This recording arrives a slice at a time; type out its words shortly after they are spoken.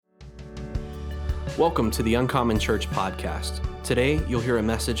Welcome to the Uncommon Church podcast. Today, you'll hear a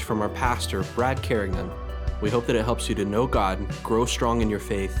message from our pastor, Brad Carignan. We hope that it helps you to know God, grow strong in your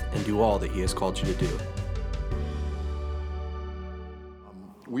faith, and do all that He has called you to do.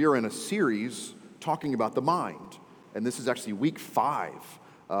 We are in a series talking about the mind, and this is actually week 5.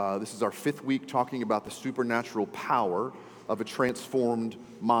 This is our 5th week talking about the supernatural power of a transformed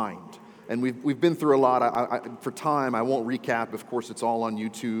mind. And we've been through a lot. For time, I won't recap. Of course, it's all on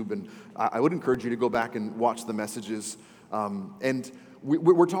YouTube, and I would encourage you to go back and watch the messages. And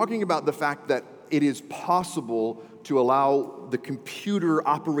we're talking about the fact that it is possible to allow the computer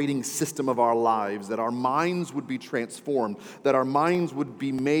operating system of our lives, that our minds would be transformed, that our minds would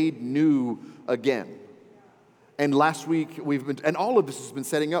be made new again. And last week, and all of this has been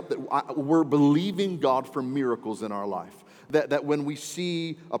setting up that we're believing God for miracles in our life. That when we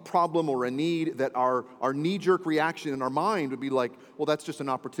see a problem or a need, that our knee-jerk reaction in our mind would be like, well, that's just an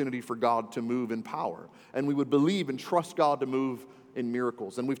opportunity for God to move in power. And we would believe and trust God to move in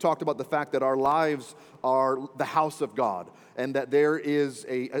miracles. And we've talked about the fact that our lives are the house of God, and that there is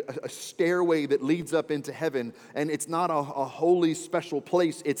a stairway that leads up into heaven, and it's not a holy special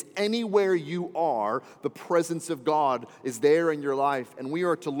place. It's anywhere you are, the presence of God is there in your life, and we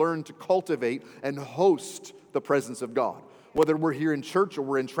are to learn to cultivate and host the presence of God. Whether we're here in church or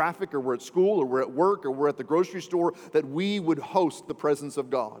we're in traffic or we're at school or we're at work or we're at the grocery store, that we would host the presence of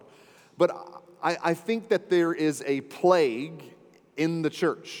God. But I think that there is a plague in the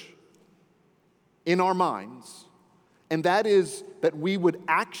church, in our minds, and that is that we would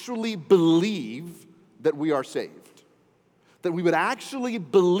actually believe that we are saved. That we would actually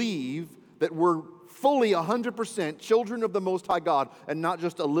believe that we're fully 100% children of the Most High God and not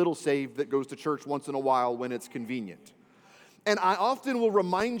just a little saved that goes to church once in a while when it's convenient. And I often will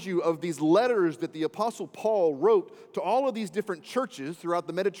remind you of these letters that the Apostle Paul wrote to all of these different churches throughout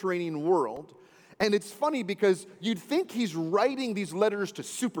the Mediterranean world. And it's funny because you'd think he's writing these letters to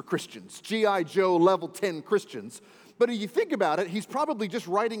super Christians, G.I. Joe level 10 Christians. But if you think about it, he's probably just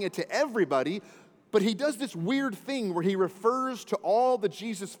writing it to everybody. But he does this weird thing where he refers to all the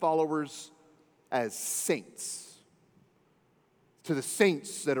Jesus followers as saints. To the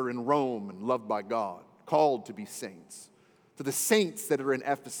saints that are in Rome and loved by God, called to be saints. To the saints that are in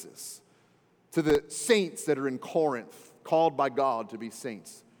Ephesus, to the saints that are in Corinth, called by God to be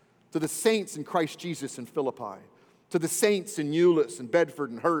saints, to the saints in Christ Jesus in Philippi, to the saints in Euless and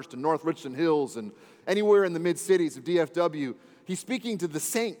Bedford and Hurst and North Richland Hills and anywhere in the mid-cities of DFW. He's speaking to the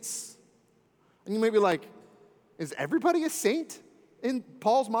saints. And you may be like, is everybody a saint in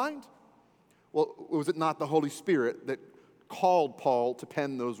Paul's mind? Well, was it not the Holy Spirit that called Paul to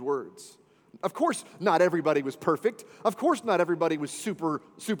pen those words? Of course, not everybody was perfect. Of course, not everybody was super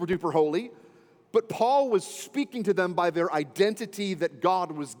duper holy. But Paul was speaking to them by their identity that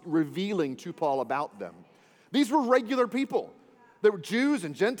God was revealing to Paul about them. These were regular people. There were Jews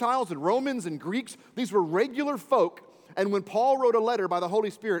and Gentiles and Romans and Greeks. These were regular folk. And when Paul wrote a letter by the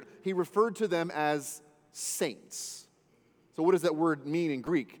Holy Spirit, he referred to them as saints. So what does that word mean in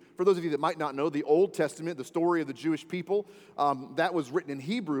Greek? For those of you that might not know, the Old Testament, the story of the Jewish people, that was written in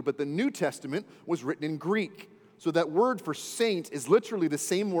Hebrew, but the New Testament was written in Greek. So that word for saint is literally the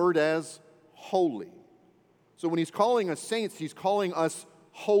same word as holy. So when he's calling us saints, he's calling us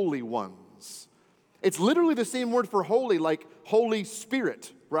holy ones. It's literally the same word for holy, like Holy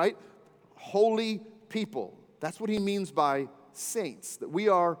Spirit, right? Holy people. That's what he means by saints, that we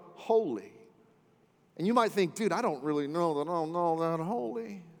are holy. And you might think, dude, I don't really know that I'm all that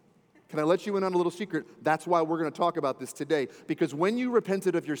holy. Can I let you in on a little secret? That's why we're going to talk about this today. Because when you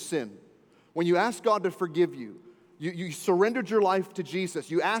repented of your sin, when you asked God to forgive you, you surrendered your life to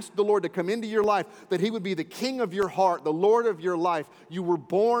Jesus, you asked the Lord to come into your life, that He would be the King of your heart, the Lord of your life, you were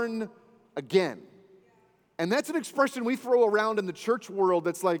born again. And that's an expression we throw around in the church world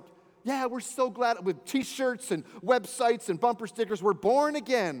that's like, yeah, we're so glad, with t-shirts and websites and bumper stickers, we're born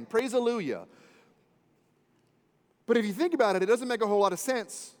again, praise hallelujah. But if you think about it, it doesn't make a whole lot of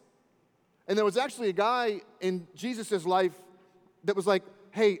sense. And there was actually a guy in Jesus' life that was like,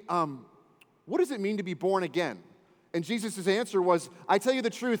 hey, what does it mean to be born again? And Jesus' answer was, I tell you the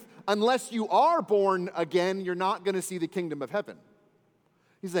truth, unless you are born again, you're not going to see the kingdom of heaven.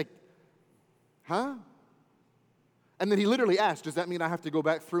 He's like, huh? And then he literally asked, does that mean I have to go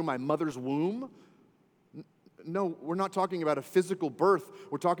back through my mother's womb? No, we're not talking about a physical birth.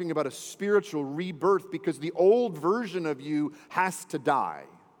 We're talking about a spiritual rebirth, because the old version of you has to die.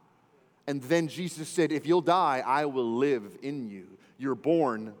 And then Jesus said, if you'll die, I will live in you. You're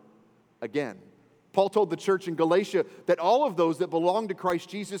born again. Paul told the church in Galatia that all of those that belong to Christ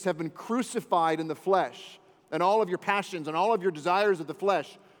Jesus have been crucified in the flesh, and all of your passions and all of your desires of the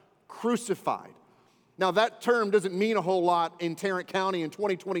flesh crucified. Now, that term doesn't mean a whole lot in Tarrant County in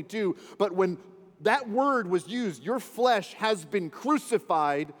 2022, but when that word was used, your flesh has been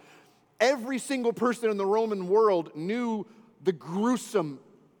crucified, every single person in the Roman world knew the gruesome,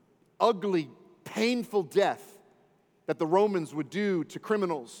 ugly, painful death that the Romans would do to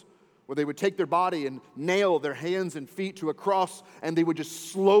criminals, where they would take their body and nail their hands and feet to a cross, and they would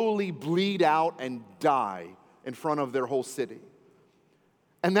just slowly bleed out and die in front of their whole city.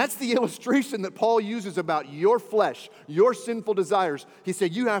 And that's the illustration that Paul uses about your flesh, your sinful desires. He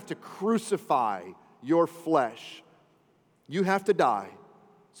said, you have to crucify your flesh. You have to die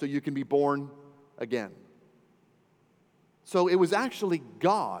so you can be born again. So it was actually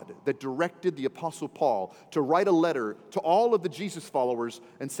God that directed the Apostle Paul to write a letter to all of the Jesus followers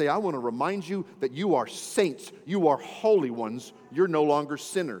and say, I want to remind you that you are saints, you are holy ones, you're no longer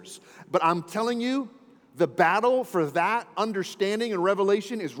sinners. But I'm telling you, the battle for that understanding and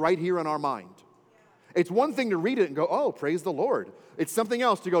revelation is right here in our mind. It's one thing to read it and go, oh, praise the Lord. It's something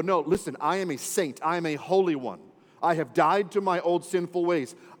else to go, no, listen, I am a saint. I am a holy one. I have died to my old sinful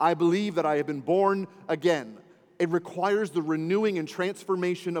ways. I believe that I have been born again. It requires the renewing and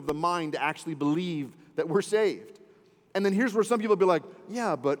transformation of the mind to actually believe that we're saved. And then here's where some people be like,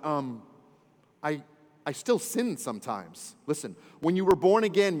 yeah, but I still sin sometimes. Listen, when you were born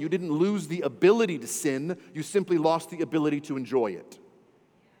again, you didn't lose the ability to sin. You simply lost the ability to enjoy it.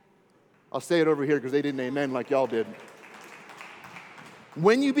 I'll say it over here because they didn't amen like y'all did.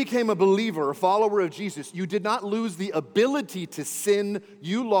 When you became a believer, a follower of Jesus, you did not lose the ability to sin.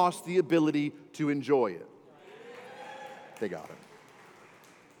 You lost the ability to enjoy it. They got it.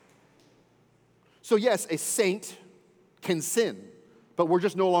 So yes, a saint can sin, but we're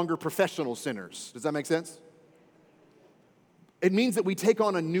just no longer professional sinners. Does that make sense? It means that we take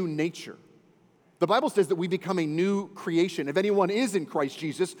on a new nature. The Bible says that we become a new creation. If anyone is in Christ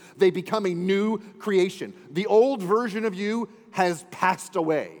Jesus, they become a new creation. The old version of you has passed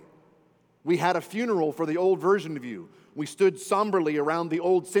away. We had a funeral for the old version of you. We stood somberly around the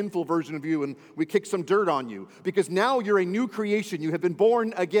old sinful version of you and we kicked some dirt on you because now you're a new creation. You have been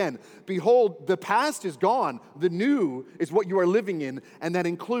born again. Behold, the past is gone. The new is what you are living in, and that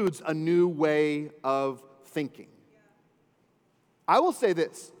includes a new way of thinking. I will say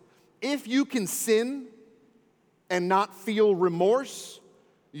this. If you can sin and not feel remorse,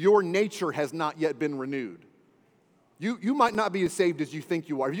 your nature has not yet been renewed. You might not be as saved as you think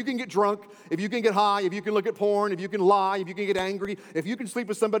you are. If you can get drunk, if you can get high, if you can look at porn, if you can lie, if you can get angry, if you can sleep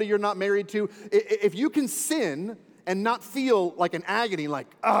with somebody you're not married to, if you can sin and not feel like an agony,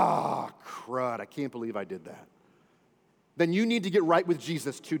 like, crud, I can't believe I did that, then you need to get right with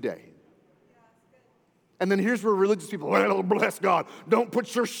Jesus today. And then here's where religious people, well, bless God, don't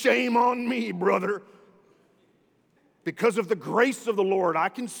put your shame on me, brother. Because of the grace of the Lord, I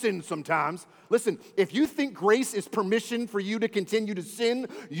can sin sometimes. Listen, if you think grace is permission for you to continue to sin,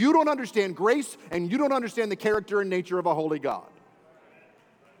 you don't understand grace and you don't understand the character and nature of a holy God.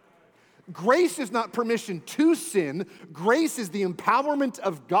 Grace is not permission to sin. Grace is the empowerment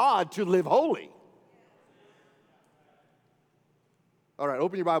of God to live holy. All right,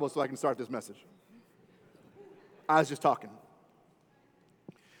 open your Bible so I can start this message. I was just talking.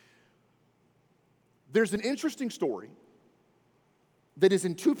 There's an interesting story that is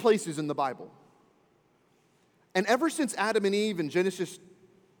in two places in the Bible. And ever since Adam and Eve in Genesis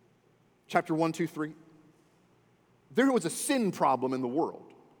chapter 1, 2, 3, there was a sin problem in the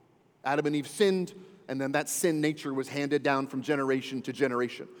world. Adam and Eve sinned, and then that sin nature was handed down from generation to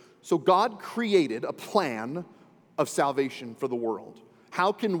generation. So God created a plan of salvation for the world.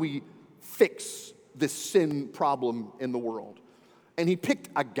 How can we fix this sin problem in the world? And he picked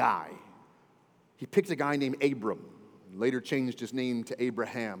a guy. He picked a guy named Abram, later changed his name to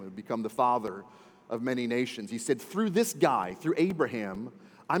Abraham and would become the father of many nations. He said, through this guy, through Abraham,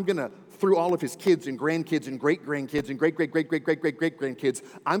 I'm going to, through all of his kids and grandkids and great-grandkids and great-great-great-great-great-great-grandkids,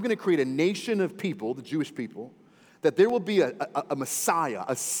 I'm going to create a nation of people, the Jewish people, that there will be a Messiah,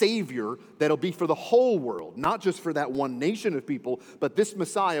 a Savior that'll be for the whole world, not just for that one nation of people, but this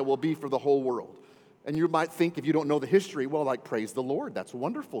Messiah will be for the whole world. And you might think, if you don't know the history, well, like, praise the Lord, that's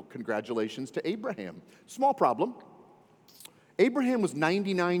wonderful. Congratulations to Abraham. Small problem. Abraham was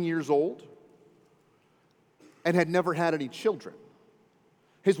 99 years old and had never had any children.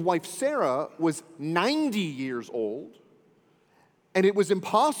 His wife Sarah was 90 years old, and it was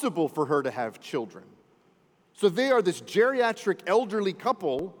impossible for her to have children. So they are this geriatric elderly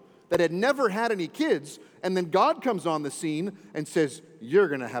couple that had never had any kids, and then God comes on the scene and says, you're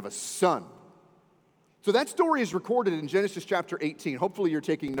going to have a son. So that story is recorded in Genesis chapter 18. Hopefully you're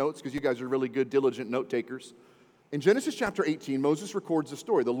taking notes because you guys are really good, diligent note takers. In Genesis chapter 18, Moses records the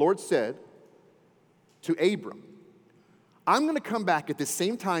story. The Lord said, to Abram, I'm going to come back at the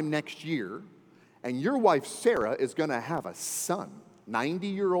same time next year, and your wife Sarah is going to have a son.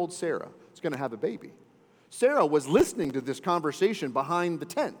 90-year-old Sarah is going to have a baby. Sarah was listening to this conversation behind the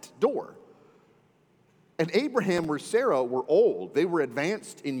tent door. And Abraham or Sarah were old. They were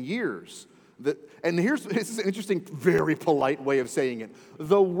advanced in years. And this is an interesting, very polite way of saying it.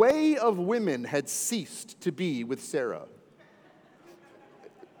 The way of women had ceased to be with Sarah.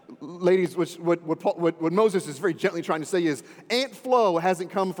 Ladies, what Moses is very gently trying to say is, Aunt Flo hasn't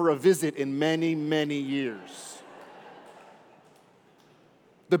come for a visit in many, many years.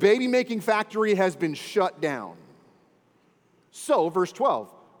 The baby-making factory has been shut down. So, verse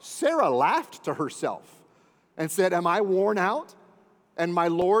 12, Sarah laughed to herself and said, am I worn out? And my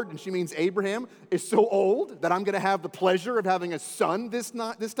Lord, and she means Abraham, is so old that I'm going to have the pleasure of having a son this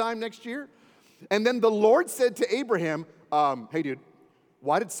time next year? And then the Lord said to Abraham, hey, dude,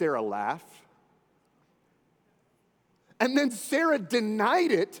 why did Sarah laugh? And then Sarah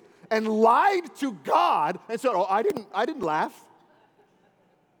denied it and lied to God and said, oh, I didn't laugh,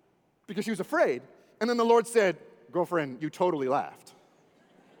 because she was afraid. And then the Lord said, girlfriend, you totally laughed.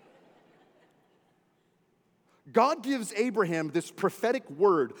 God gives Abraham this prophetic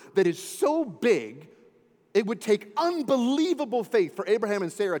word that is so big, it would take unbelievable faith for Abraham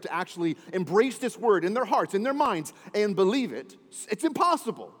and Sarah to actually embrace this word in their hearts, in their minds, and believe it. It's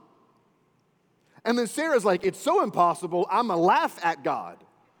impossible. And then Sarah's like, it's so impossible, I'm going to laugh at God.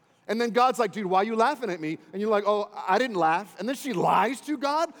 And then God's like, dude, why are you laughing at me? And you're like, oh, I didn't laugh. And then she lies to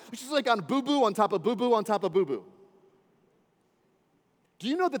God. She's like on boo-boo on top of boo-boo on top of boo-boo. Do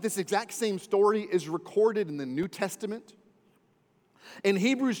you know that this exact same story is recorded in the New Testament? In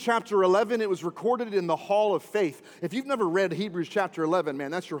Hebrews chapter 11, it was recorded in the Hall of Faith. If you've never read Hebrews chapter 11, man,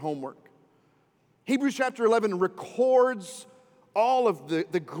 that's your homework. Hebrews chapter 11 records all of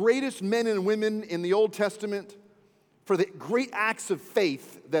the greatest men and women in the Old Testament for the great acts of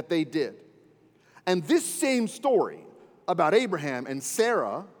faith that they did. And this same story about Abraham and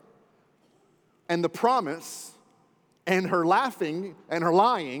Sarah and the promise and her laughing and her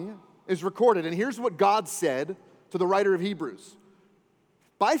lying is recorded. And here's what God said to the writer of Hebrews.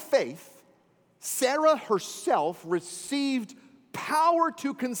 By faith, Sarah herself received power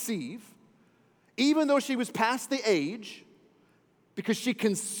to conceive, even though she was past the age, because she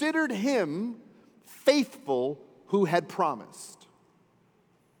considered him faithful who had promised.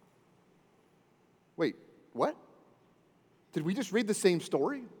 Wait, what? Did we just read the same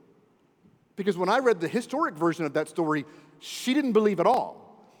story? Because when I read the historic version of that story, she didn't believe at all.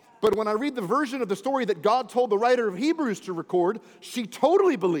 But when I read the version of the story that God told the writer of Hebrews to record, she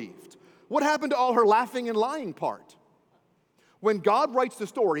totally believed. What happened to all her laughing and lying part? When God writes the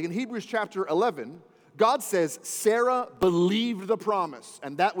story in Hebrews chapter 11, God says Sarah believed the promise,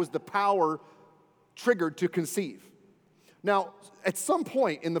 and that was the power triggered to conceive. Now, at some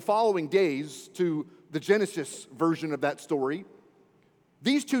point in the following days to the Genesis version of that story,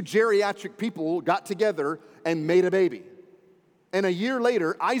 these two geriatric people got together and made a baby. And a year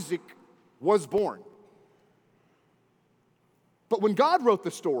later, Isaac was born. But when God wrote the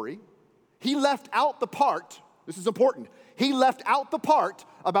story, he left out the part, this is important, he left out the part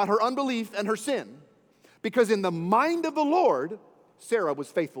about her unbelief and her sin, because in the mind of the Lord, Sarah was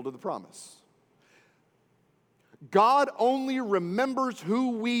faithful to the promise. God only remembers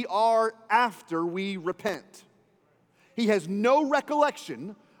who we are after we repent. He has no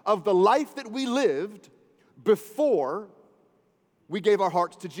recollection of the life that we lived before we gave our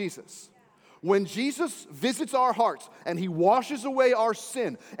hearts to Jesus. When Jesus visits our hearts and he washes away our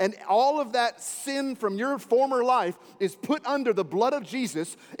sin, and all of that sin from your former life is put under the blood of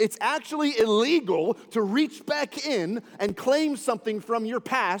Jesus, it's actually illegal to reach back in and claim something from your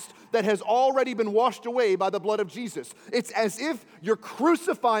past that has already been washed away by the blood of Jesus. It's as if you're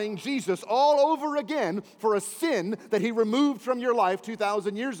crucifying Jesus all over again for a sin that he removed from your life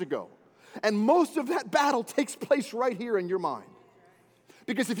 2,000 years ago. And most of that battle takes place right here in your mind.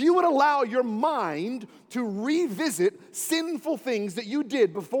 Because if you would allow your mind to revisit sinful things that you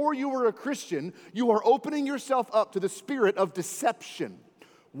did before you were a Christian, you are opening yourself up to the spirit of deception.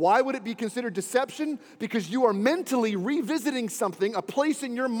 Why would it be considered deception? Because you are mentally revisiting something, a place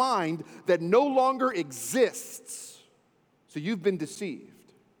in your mind that no longer exists. So you've been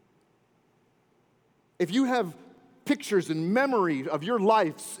deceived. If you have pictures and memory of your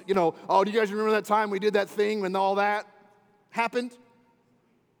lives, oh, do you guys remember that time we did that thing when all that happened?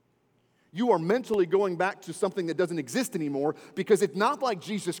 You are mentally going back to something that doesn't exist anymore, because it's not like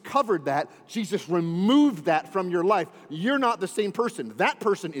Jesus covered that. Jesus removed that from your life. You're not the same person. That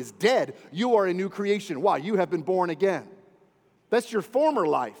person is dead. You are a new creation. Why? You have been born again. That's your former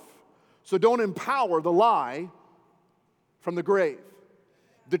life. So don't empower the lie from the grave.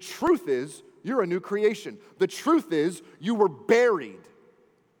 The truth is, you're a new creation. The truth is, you were buried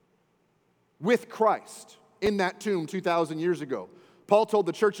with Christ in that tomb 2,000 years ago. Paul told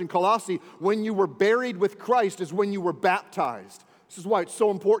the church in Colossae, when you were buried with Christ is when you were baptized. This is why it's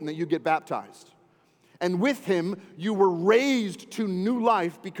so important that you get baptized. And with him, you were raised to new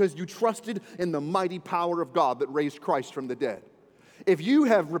life because you trusted in the mighty power of God that raised Christ from the dead. If you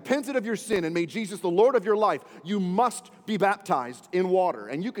have repented of your sin and made Jesus the Lord of your life, you must be baptized in water.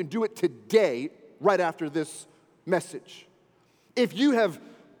 And you can do it today, right after this message. If you have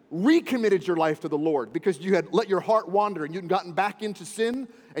recommitted your life to the Lord because you had let your heart wander and you'd gotten back into sin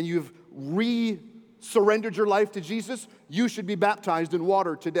and you've surrendered your life to Jesus, you should be baptized in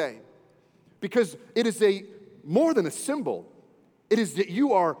water today. Because it is more than a symbol. It is that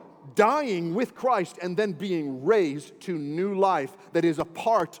you are dying with Christ and then being raised to new life that is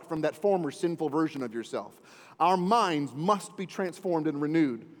apart from that former sinful version of yourself. Our minds must be transformed and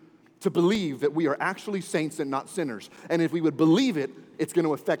renewed to believe that we are actually saints and not sinners. And if we would believe it, it's going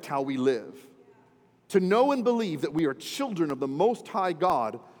to affect how we live. To know and believe that we are children of the Most High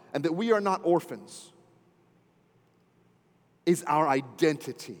God and that we are not orphans is our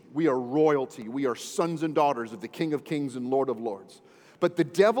identity. We are royalty. We are sons and daughters of the King of Kings and Lord of Lords. But the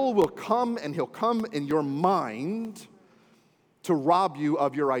devil will come, and he'll come in your mind to rob you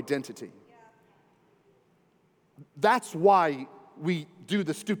of your identity. That's why we do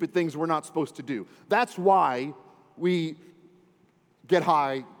the stupid things we're not supposed to do. That's why we get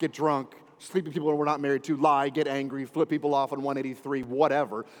high, get drunk, sleep with people we're not married to, lie, get angry, flip people off on 183,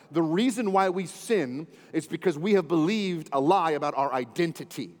 whatever. The reason why we sin is because we have believed a lie about our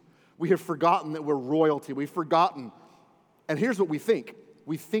identity. We have forgotten that we're royalty. We've forgotten. And here's what we think.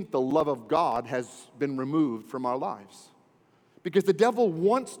 We think the love of God has been removed from our lives. Because the devil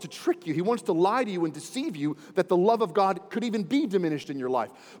wants to trick you. He wants to lie to you and deceive you that the love of God could even be diminished in your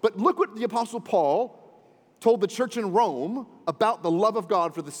life. But look what the Apostle Paul told the church in Rome about the love of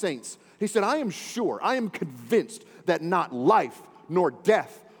God for the saints. He said, I am convinced that not life, nor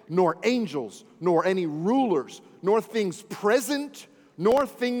death, nor angels, nor any rulers, nor things present, nor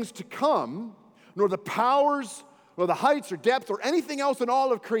things to come, nor the powers, nor the heights or depths or anything else in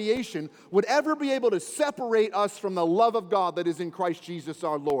all of creation would ever be able to separate us from the love of God that is in Christ Jesus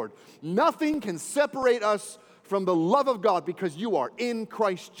our Lord. Nothing can separate us from the love of God because you are in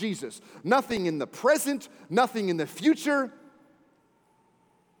Christ Jesus. Nothing in the present, nothing in the future.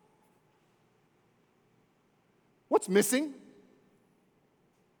 What's missing?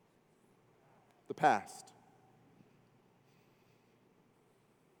 The past.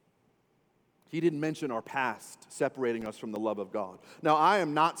 He didn't mention our past separating us from the love of God. Now, I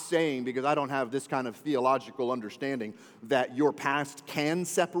am not saying, because I don't have this kind of theological understanding, that your past can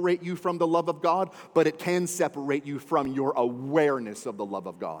separate you from the love of God, but it can separate you from your awareness of the love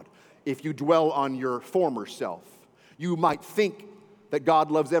of God. If you dwell on your former self, you might think that God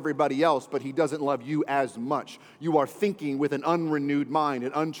loves everybody else, but he doesn't love you as much. You are thinking with an unrenewed mind,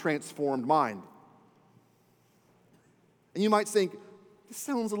 an untransformed mind. And you might think, this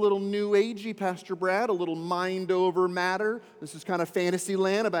sounds a little new agey, Pastor Brad, a little mind over matter. This is kind of fantasy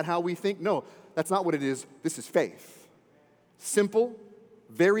land about how we think. No, that's not what it is. This is faith. Simple,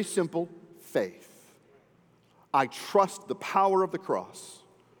 very simple faith. I trust the power of the cross,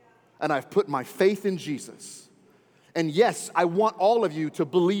 and I've put my faith in Jesus. And yes, I want all of you to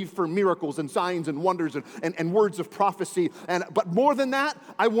believe for miracles and signs and wonders and words of prophecy. But more than that,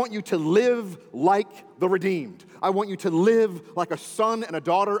 I want you to live like the redeemed. I want you to live like a son and a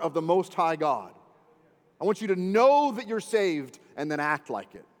daughter of the Most High God. I want you to know that you're saved and then act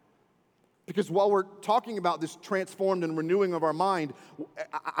like it. Because while we're talking about this transformed and renewing of our mind,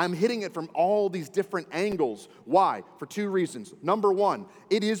 I'm hitting it from all these different angles. Why? For two reasons. Number one,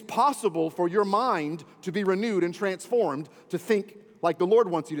 it is possible for your mind to be renewed and transformed to think like the Lord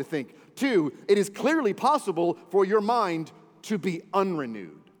wants you to think. Two, it is clearly possible for your mind to be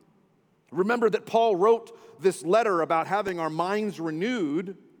unrenewed. Remember that Paul wrote this letter about having our minds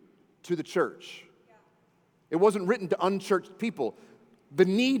renewed to the church. It wasn't written to unchurched people. The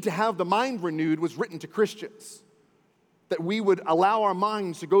need to have the mind renewed was written to Christians. That we would allow our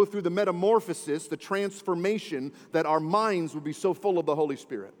minds to go through the metamorphosis, the transformation, that our minds would be so full of the Holy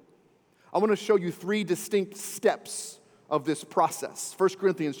Spirit. I want to show you three distinct steps of this process. 1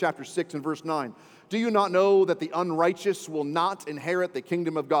 Corinthians chapter 6 and verse 9. Do you not know that the unrighteous will not inherit the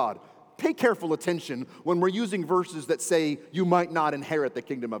kingdom of God? Pay careful attention when we're using verses that say you might not inherit the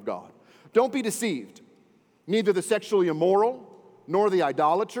kingdom of God. Don't be deceived. Neither the sexually immoral, nor the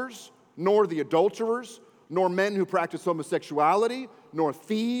idolaters, nor the adulterers, nor men who practice homosexuality, nor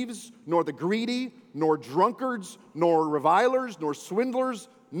thieves, nor the greedy, nor drunkards, nor revilers, nor swindlers.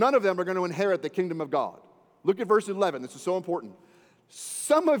 None of them are going to inherit the kingdom of God. Look at verse 11. This is so important.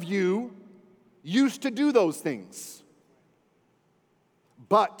 Some of you used to do those things,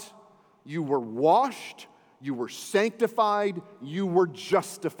 but you were washed, you were sanctified, you were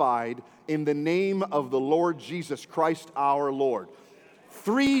justified in the name of the Lord Jesus Christ our Lord.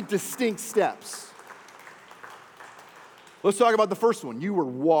 3 distinct steps. Let's talk about the first one. You were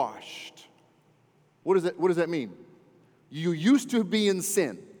washed. What does that mean? You used to be in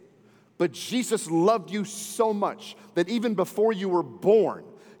sin, but Jesus loved you so much that even before you were born,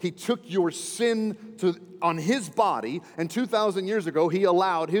 he took your sin on his body, and 2,000 years ago, he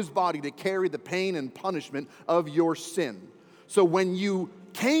allowed his body to carry the pain and punishment of your sin. So when you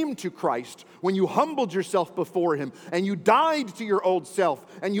came to Christ, when you humbled yourself before him, and you died to your old self,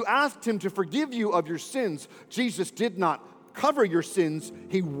 and you asked him to forgive you of your sins, Jesus did not cover your sins.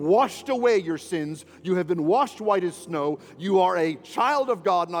 He washed away your sins. You have been washed white as snow. You are a child of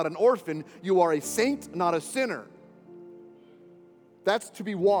God, not an orphan. You are a saint, not a sinner. That's to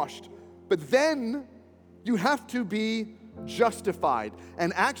be washed. But then you have to be justified.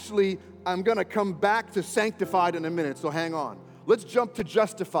 And actually, I'm going to come back to sanctified in a minute, so hang on. Let's jump to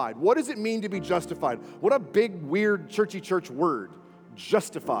justified. What does it mean to be justified? What a big, weird, churchy church word,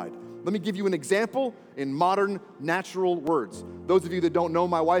 justified. Let me give you an example in modern, natural words. Those of you that don't know,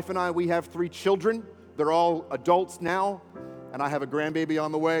 my wife and I, we have 3 children. They're all adults now, and I have a grandbaby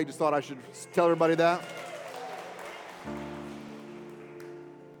on the way. Just thought I should tell everybody that.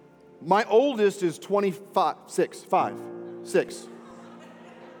 My oldest is 25.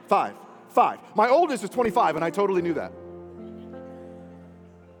 My oldest is 25, and I totally knew that.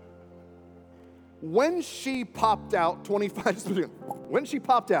 When she popped out 25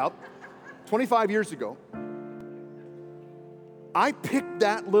 years ago, I picked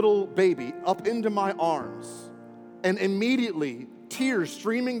that little baby up into my arms, and immediately, tears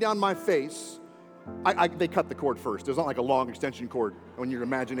streaming down my face. They cut the cord first. There's not like a long extension cord on your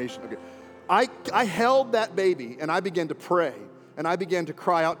imagination. Okay. I held that baby, and I began to pray, and I began to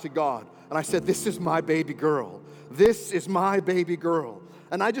cry out to God, and I said, "This is my baby girl. This is my baby girl."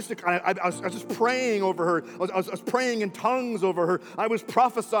 And I was just praying over her. I was praying in tongues over her. I was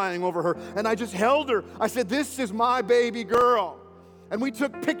prophesying over her. And I just held her. I said, "This is my baby girl." And we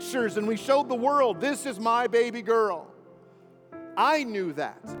took pictures and we showed the world, "This is my baby girl." I knew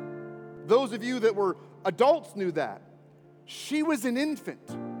that. Those of you that were adults knew that. She was an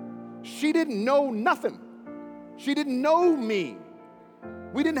infant. She didn't know nothing. She didn't know me.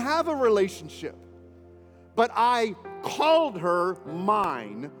 We didn't have a relationship. But I called her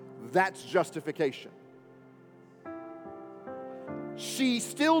mine. That's justification. She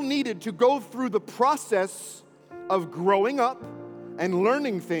still needed to go through the process of growing up and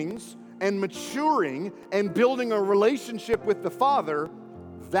learning things and maturing and building a relationship with the Father.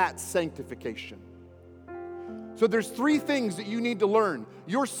 That's sanctification. So there's 3 things that you need to learn.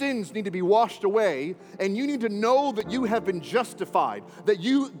 Your sins need to be washed away, and you need to know that you have been justified. That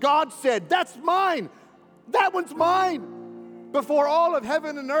God said, "That's mine. That one's mine." Before all of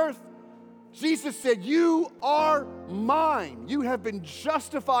heaven and earth, Jesus said, "You are mine." You have been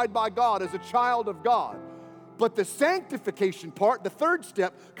justified by God as a child of God. But the sanctification part, the 3rd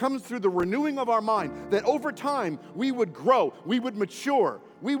step, comes through the renewing of our mind, that over time we would grow, we would mature,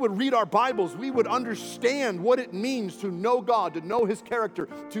 we would read our Bibles, we would understand what it means to know God, to know His character,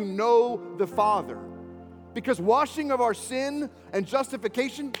 to know the Father. Because washing of our sin and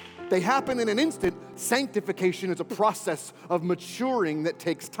justification, they happen in an instant. Sanctification is a process of maturing that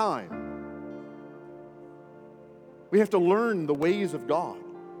takes time. We have to learn the ways of God.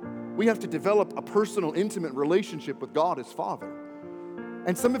 We have to develop a personal, intimate relationship with God as Father.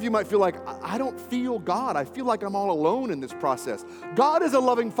 And some of you might feel like, "I don't feel God. I feel like I'm all alone in this process." God is a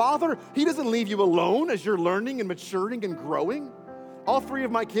loving Father. He doesn't leave you alone as you're learning and maturing and growing. All 3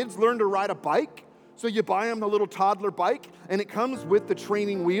 of my kids learned to ride a bike. So you buy them the little toddler bike, and it comes with the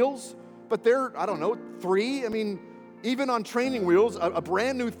training wheels. But they're, 3. I mean, even on training wheels, a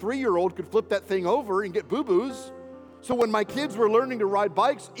brand new 3-year-old could flip that thing over and get boo-boos. So when my kids were learning to ride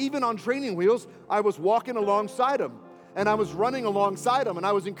bikes, even on training wheels, I was walking alongside them, and I was running alongside them, and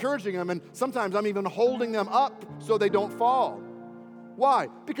I was encouraging them, and sometimes I'm even holding them up so they don't fall. Why?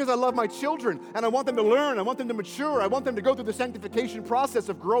 Because I love my children, and I want them to learn, I want them to mature, I want them to go through the sanctification process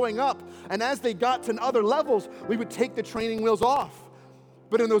of growing up. And as they got to other levels, we would take the training wheels off.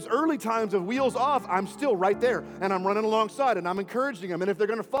 But in those early times of wheels off, I'm still right there, and I'm running alongside, and I'm encouraging them, and if they're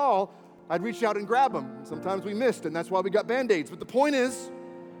going to fall, I'd reach out and grab them. Sometimes we missed, and that's why we got Band-Aids. But the point is,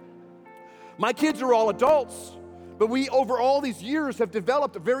 my kids are all adults, But we, over all these years, have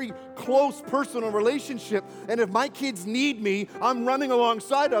developed a very close personal relationship. And if my kids need me, I'm running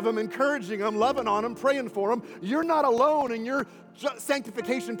alongside of them, encouraging them, loving on them, praying for them. You're not alone in your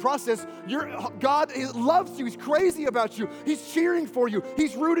sanctification process. God loves you. He's crazy about you. He's cheering for you.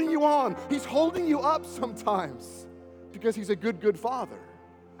 He's rooting you on. He's holding you up sometimes because He's a good Father.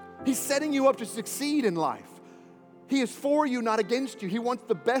 He's setting you up to succeed in life. He is for you, not against you. He wants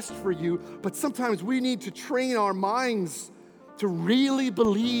the best for you, but sometimes we need to train our minds to really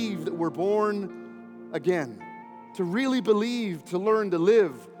believe that we're born again, to really believe, to learn to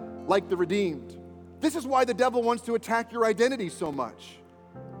live like the redeemed. This is why the devil wants to attack your identity so much.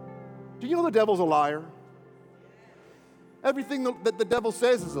 Do you know the devil's a liar? Everything that the devil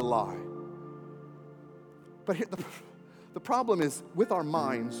says is a lie. But here, the problem is, with our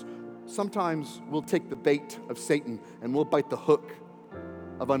minds, sometimes we'll take the bait of Satan and we'll bite the hook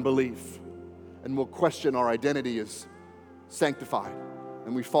of unbelief, and we'll question our identity as sanctified,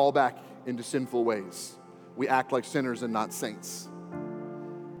 and we fall back into sinful ways. We act like sinners and not saints.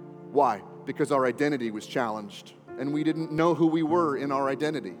 Why? Because our identity was challenged and we didn't know who we were in our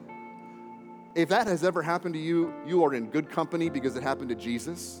identity. If that has ever happened to you, you are in good company because it happened to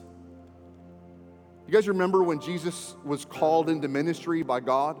Jesus. You guys remember when Jesus was called into ministry by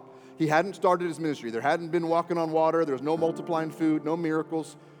God? He hadn't started his ministry. There hadn't been walking on water. There was no multiplying food, no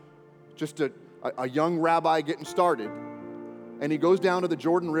miracles. Just a young rabbi getting started. And he goes down to the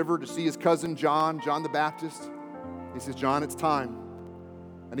Jordan River to see his cousin John the Baptist. He says, John, it's time.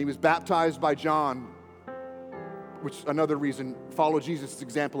 And he was baptized by John, which another reason, follow Jesus'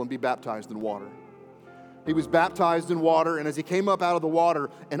 example and be baptized in water. He was baptized in water, and as he came up out of the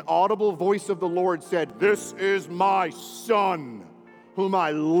water, an audible voice of the Lord said, "This is my Son, whom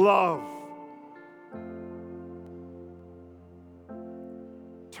I love."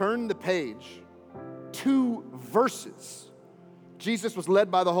 Turn the page, 2 verses. Jesus was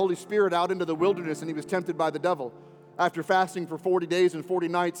led by the Holy Spirit out into the wilderness, and he was tempted by the devil. After fasting for 40 days and 40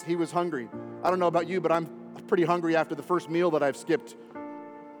 nights, he was hungry. I don't know about you, but I'm pretty hungry after the first meal that I've skipped.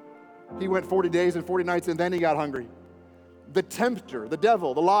 He went 40 days and 40 nights, and then he got hungry. The tempter, the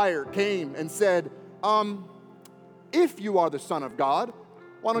devil, the liar, came and said, if you are the Son of God,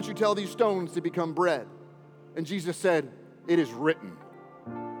 why don't you tell these stones to become bread? And Jesus said, it is written,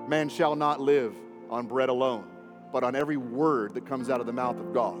 man shall not live on bread alone, but on every word that comes out of the mouth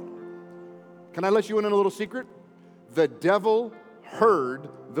of God. Can I let you in on a little secret? The devil heard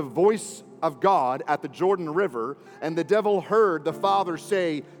the voice of God at the Jordan River, and the devil heard the Father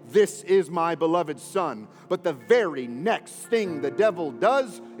say, this is my beloved Son. But the very next thing the devil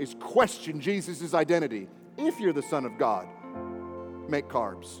does is question Jesus' identity. If you're the Son of God, make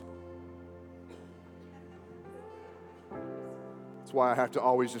carbs. That's why I have to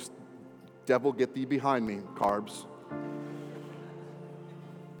always just, devil, get thee behind me, carbs.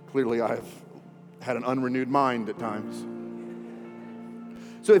 Clearly I have had an unrenewed mind at times.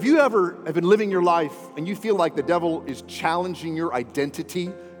 So if you ever have been living your life and you feel like the devil is challenging your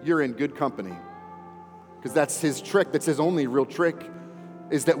identity, you're in good company. Because that's his trick, that's his only real trick,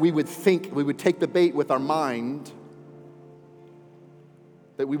 is that we would take the bait with our mind,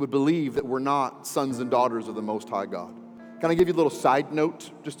 that we would believe that we're not sons and daughters of the Most High God. Can I give you a little side note,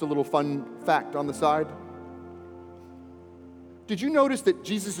 just a little fun fact on the side? Did you notice that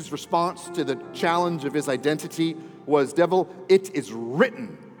Jesus' response to the challenge of his identity was, devil, it is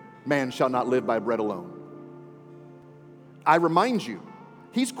written, man shall not live by bread alone. I remind you,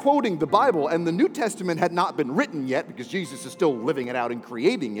 he's quoting the Bible, and the New Testament had not been written yet because Jesus is still living it out and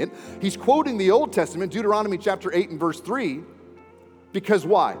creating it. He's quoting the Old Testament, Deuteronomy chapter 8 and verse 3, because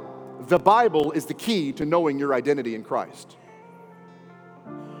why? The Bible is the key to knowing your identity in Christ.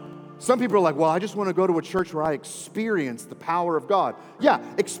 Some people are like, well, I just want to go to a church where I experience the power of God. Yeah,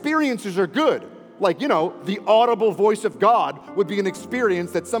 experiences are good. Like, the audible voice of God would be an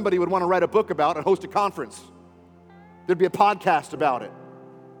experience that somebody would want to write a book about and host a conference. There'd be a podcast about it.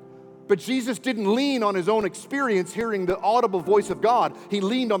 But Jesus didn't lean on his own experience hearing the audible voice of God. He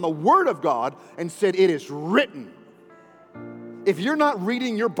leaned on the Word of God and said, it is written. If you're not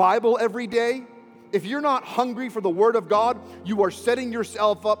reading your Bible every day, if you're not hungry for the Word of God, you are setting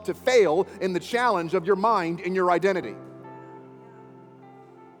yourself up to fail in the challenge of your mind and your identity.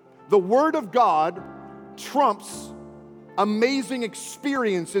 The Word of God trumps amazing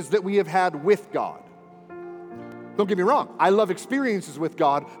experiences that we have had with God. Don't get me wrong, I love experiences with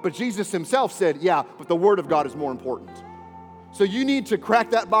God, but Jesus himself said, yeah, but the Word of God is more important. So you need to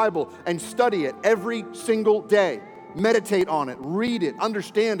crack that Bible and study it every single day. Meditate on it, read it,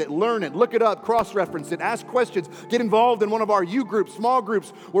 understand it, learn it, look it up, cross-reference it, ask questions. Get involved in one of our U groups, small groups,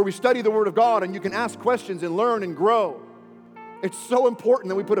 where we study the Word of God and you can ask questions and learn and grow. It's so important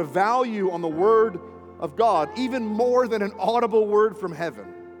that we put a value on the Word of God, even more than an audible word from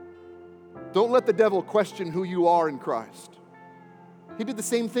heaven. Don't let the devil question who you are in Christ. He did the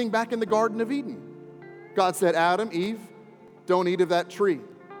same thing back in the Garden of Eden. God said, Adam, Eve, don't eat of that tree.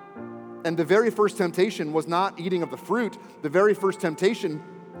 And the very first temptation was not eating of the fruit. The very first temptation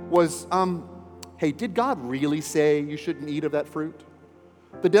was, hey, did God really say you shouldn't eat of that fruit?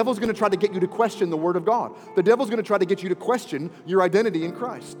 The devil's going to try to get you to question the Word of God. The devil's going to try to get you to question your identity in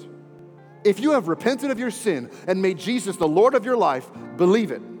Christ. If you have repented of your sin and made Jesus the Lord of your life,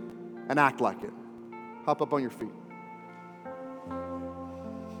 believe it and act like it. Hop up on your feet.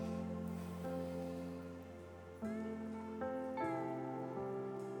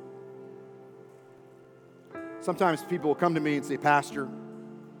 Sometimes people will come to me and say, Pastor,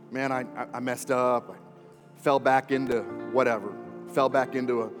 man, I messed up. I fell back into whatever. Fell back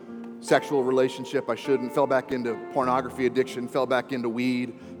into a sexual relationship I shouldn't. Fell back into pornography addiction. Fell back into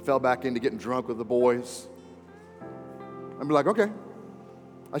weed. Fell back into getting drunk with the boys. I'd be like, okay.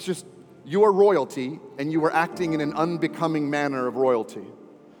 That's just, you are royalty, and you are acting in an unbecoming manner of royalty.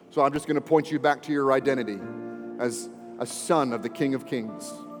 So I'm just going to point you back to your identity as a son of the King of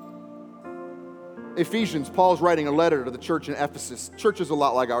Kings. Ephesians, Paul's writing a letter to the church in Ephesus. Church is a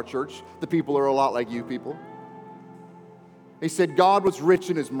lot like our church. The people are a lot like you people. He said, God was rich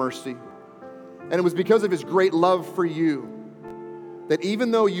in His mercy, and it was because of His great love for you that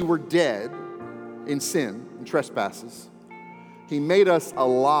even though you were dead in sin and trespasses, He made us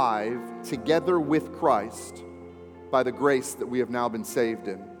alive together with Christ by the grace that we have now been saved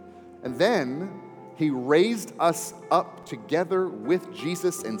in. And then He raised us up together with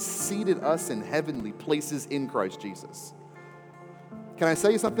Jesus and seated us in heavenly places in Christ Jesus. Can I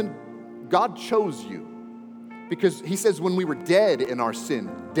say something? God chose you because He says when we were dead in our sin,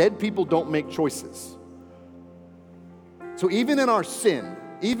 dead people don't make choices. So even in our sin,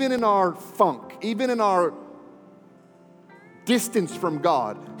 even in our funk, even in our distance from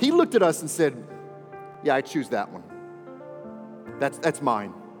God, He looked at us and said, yeah, I choose that one. That's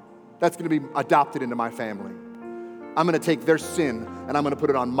mine. That's going to be adopted into my family. I'm going to take their sin and I'm going to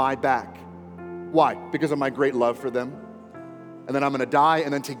put it on my back. Why? Because of my great love for them. And then I'm going to die,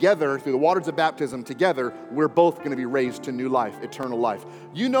 and then together, through the waters of baptism, together, we're both going to be raised to new life, eternal life.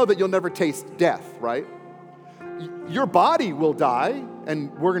 You know that you'll never taste death, right? Your body will die,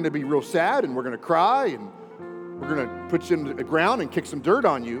 and we're going to be real sad, and we're going to cry, and we're going to put you in the ground and kick some dirt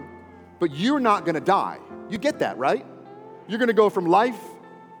on you, but you're not going to die. You get that, right? You're going to go from life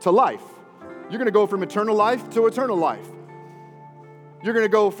to life. You're going to go from eternal life to eternal life. You're going to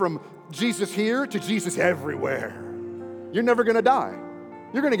go from Jesus here to Jesus everywhere. You're never going to die.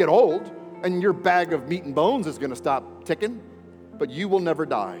 You're going to get old, and your bag of meat and bones is going to stop ticking, but you will never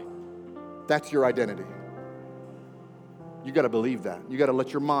die. That's your identity. You got to believe that. You got to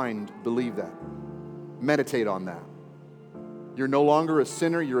let your mind believe that. Meditate on that. You're no longer a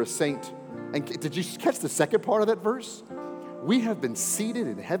sinner, you're a saint. And did you catch the second part of that verse? We have been seated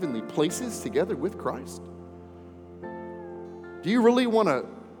in heavenly places together with Christ. Do you really want to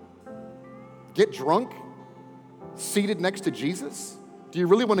get drunk seated next to Jesus? Do you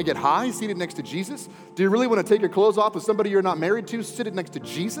really want to get high seated next to Jesus? Do you really want to take your clothes off with somebody you're not married to seated next to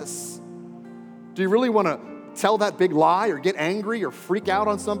Jesus? Do you really want to tell that big lie or get angry or freak out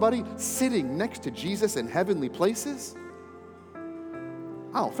on somebody sitting next to Jesus in heavenly places?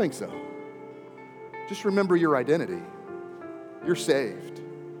 I don't think so. Just remember your identity. You're saved.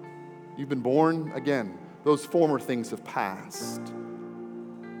 You've been born again. Those former things have passed.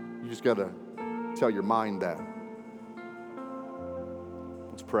 You just got to tell your mind that.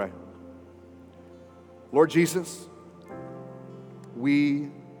 Let's pray. Lord Jesus, we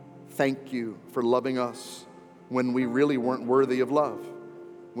thank you for loving us when we really weren't worthy of love.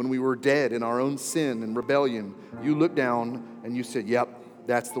 When we were dead in our own sin and rebellion, you looked down and you said, yep,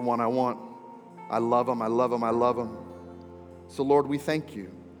 that's the one I want. I love him, I love him, I love him. So Lord, we thank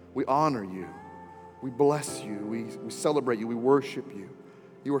you. We honor you. We bless you. We celebrate you. We worship you.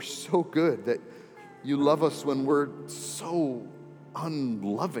 You are so good that you love us when we're so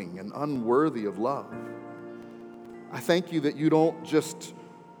unloving and unworthy of love. I thank you that you don't just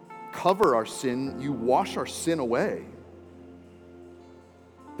cover our sin, you wash our sin away.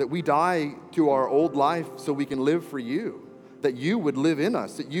 That we die to our old life so we can live for you. That you would live in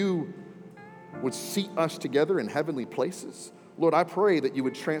us. That you would seat us together in heavenly places. Lord, I pray that you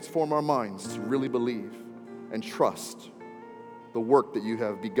would transform our minds to really believe and trust the work that you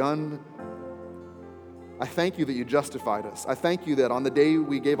have begun. I thank you that you justified us. I thank you that on the day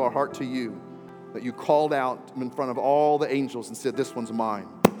we gave our heart to you, that you called out in front of all the angels and said, this one's mine.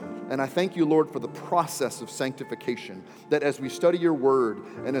 And I thank you, Lord, for the process of sanctification, that as we study your word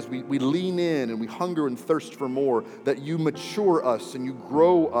and as we lean in and we hunger and thirst for more, that you mature us and you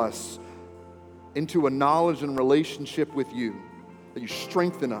grow us into a knowledge and relationship with you, that you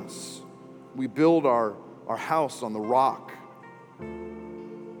strengthen us. We build our house on the rock.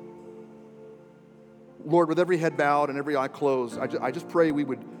 Lord, with every head bowed and every eye closed, I just pray we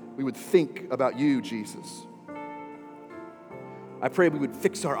would think about you, Jesus. I pray we would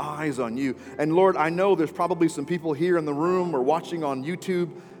fix our eyes on you. And Lord, I know there's probably some people here in the room or watching on YouTube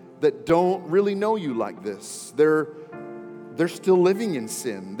that don't really know you like this. They're still living in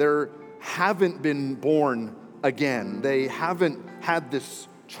sin. They haven't been born again. They haven't had this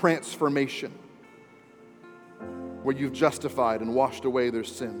transformation where you've justified and washed away their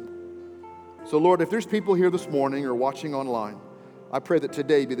sin. So Lord, if there's people here this morning or watching online, I pray that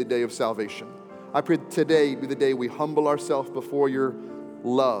today be the day of salvation. I pray that today be the day we humble ourselves before your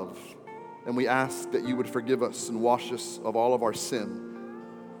love, and we ask that you would forgive us and wash us of all of our sin.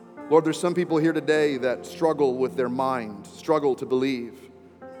 Lord, there's some people here today that struggle with their mind, struggle to believe.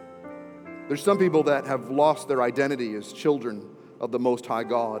 There's some people that have lost their identity as children of the Most High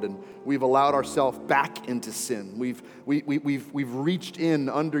God, and we've allowed ourselves back into sin. We've reached in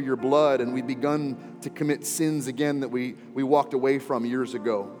under your blood, and we've begun to commit sins again that we walked away from years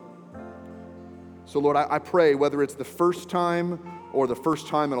ago. So Lord, I pray, whether it's the first time or the first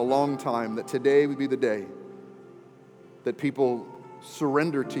time in a long time, that today would be the day that people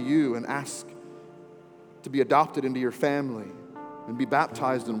surrender to you and ask to be adopted into your family and be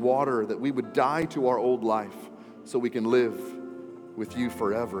baptized in water, that we would die to our old life so we can live with you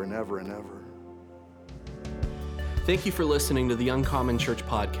forever and ever and ever. Thank you for listening to the Uncommon Church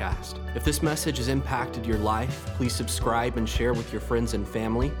podcast. If this message has impacted your life, please subscribe and share with your friends and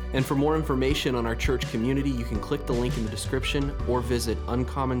family. And for more information on our church community, you can click the link in the description or visit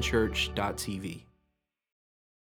uncommonchurch.tv.